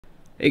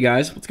Hey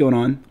guys, what's going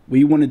on?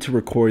 We wanted to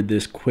record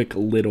this quick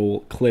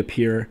little clip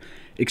here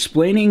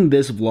explaining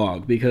this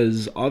vlog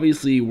because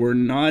obviously we're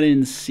not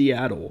in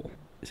Seattle.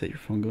 Is that your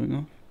phone going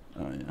off?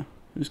 Oh yeah,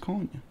 who's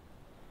calling you?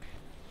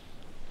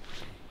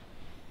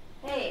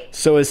 Hey.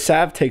 So as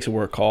Sav takes a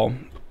work call,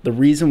 the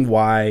reason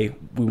why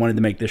we wanted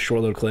to make this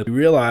short little clip, we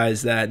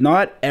realized that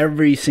not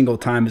every single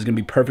time is going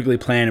to be perfectly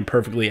planned and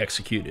perfectly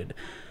executed.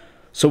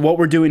 So what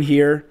we're doing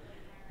here,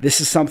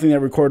 this is something that I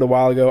recorded a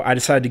while ago. I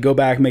decided to go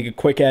back, make a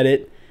quick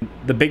edit.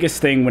 The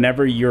biggest thing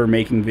whenever you're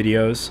making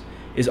videos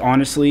is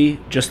honestly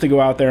just to go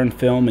out there and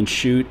film and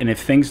shoot, and if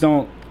things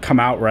don't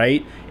come out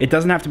right, it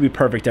doesn't have to be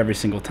perfect every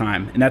single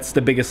time, and that's the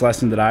biggest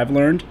lesson that I've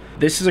learned.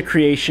 This is a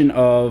creation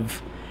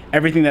of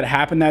everything that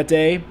happened that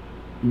day.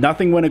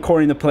 Nothing went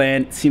according to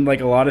plan. It seemed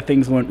like a lot of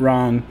things went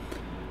wrong,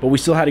 but we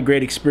still had a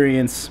great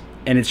experience,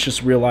 and it's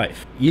just real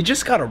life. You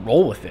just gotta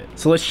roll with it.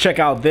 So let's check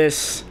out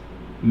this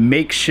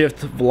makeshift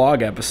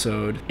vlog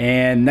episode,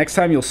 and next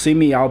time you'll see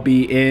me, I'll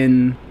be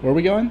in, where are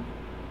we going?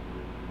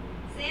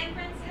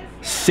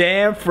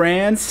 San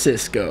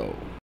Francisco.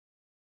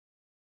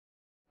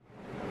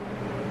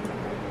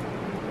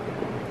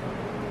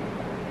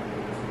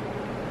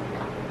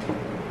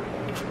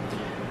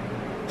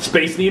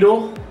 Space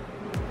Needle,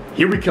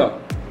 here we come.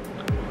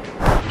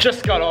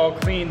 Just got all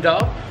cleaned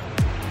up.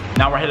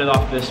 Now we're headed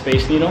off to the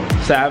Space Needle.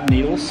 Sav,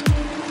 needles.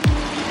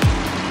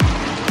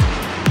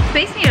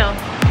 Space Needle.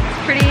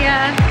 It's pretty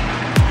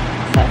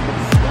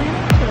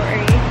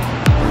self-explanatory.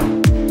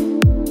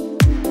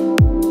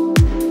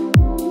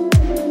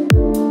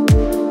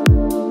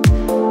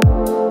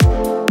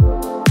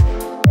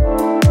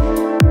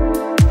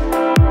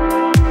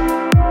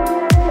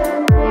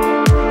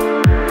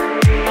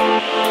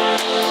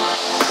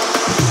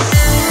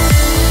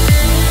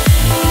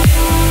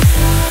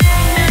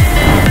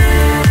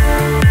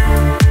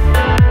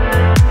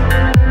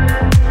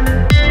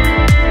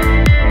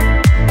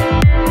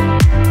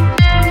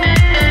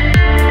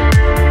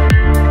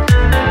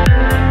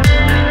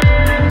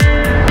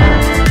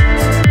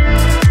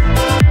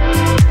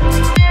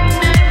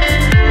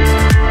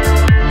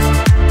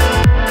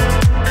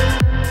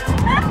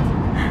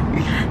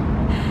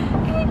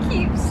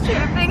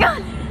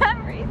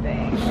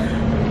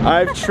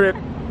 I've tripped.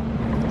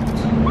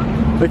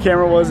 The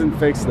camera wasn't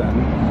fixed then.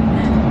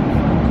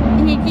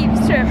 He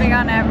keeps tripping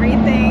on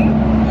everything,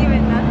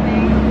 even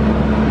nothing.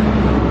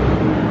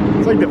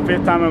 It's like the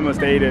 5th time I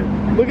almost ate it.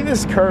 Look at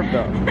this curve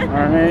though,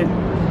 alright?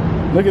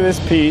 Look at this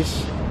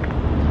piece.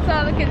 It's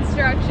all the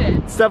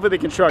construction. It's definitely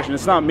the construction.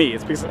 It's not me.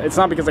 It's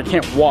not because I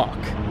can't walk,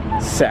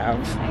 Sav.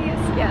 I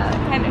guess, yeah,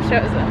 it kind of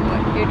shows them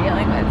what you're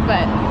dealing with,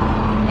 but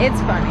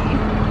it's funny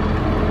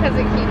because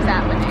it keeps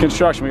happening.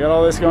 Construction. We got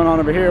all this going on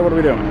over here. What are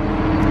we doing?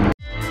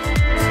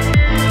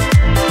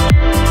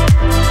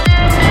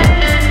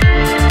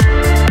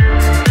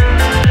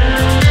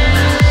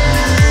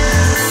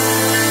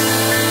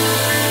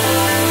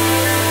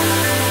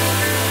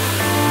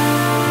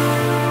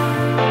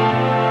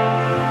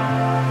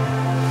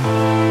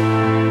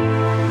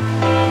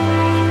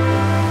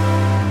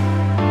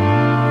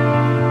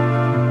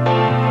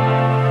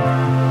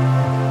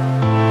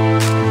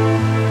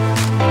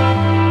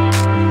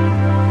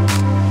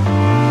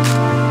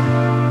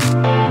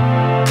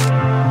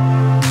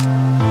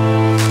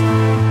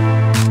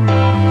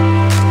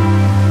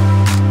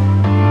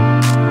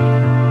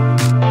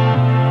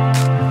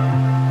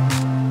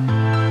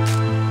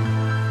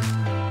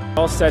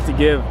 All set to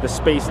give the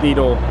Space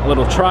Needle a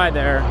little try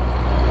there.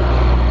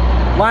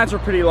 Lines were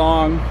pretty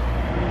long.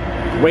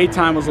 Wait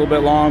time was a little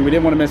bit long. We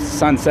didn't want to miss the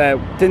sunset.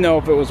 Didn't know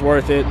if it was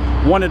worth it.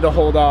 Wanted to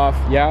hold off.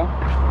 Yeah?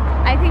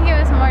 I think it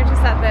was more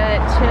just that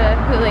the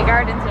Healy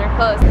gardens are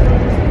closed.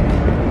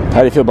 How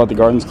do you feel about the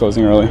gardens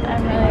closing early?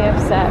 I'm really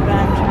upset, but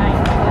I'm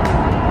trying to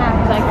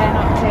act like I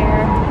don't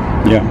care.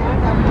 Yeah.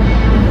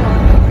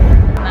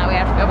 Now we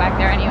have to go back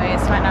there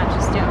anyways, so why not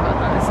just do them both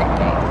on the same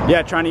day?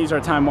 Yeah, trying to use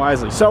our time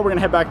wisely. So we're gonna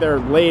head back there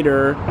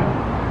later.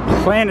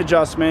 Plan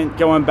adjustment,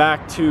 going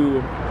back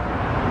to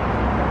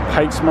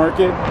Pikes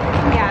Market.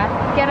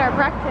 Yeah, get our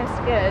breakfast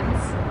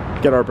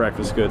goods. Get our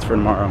breakfast goods for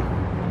tomorrow.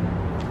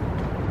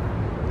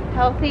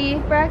 Healthy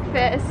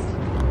breakfast,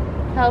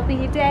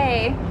 healthy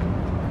day,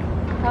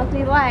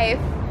 healthy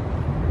life.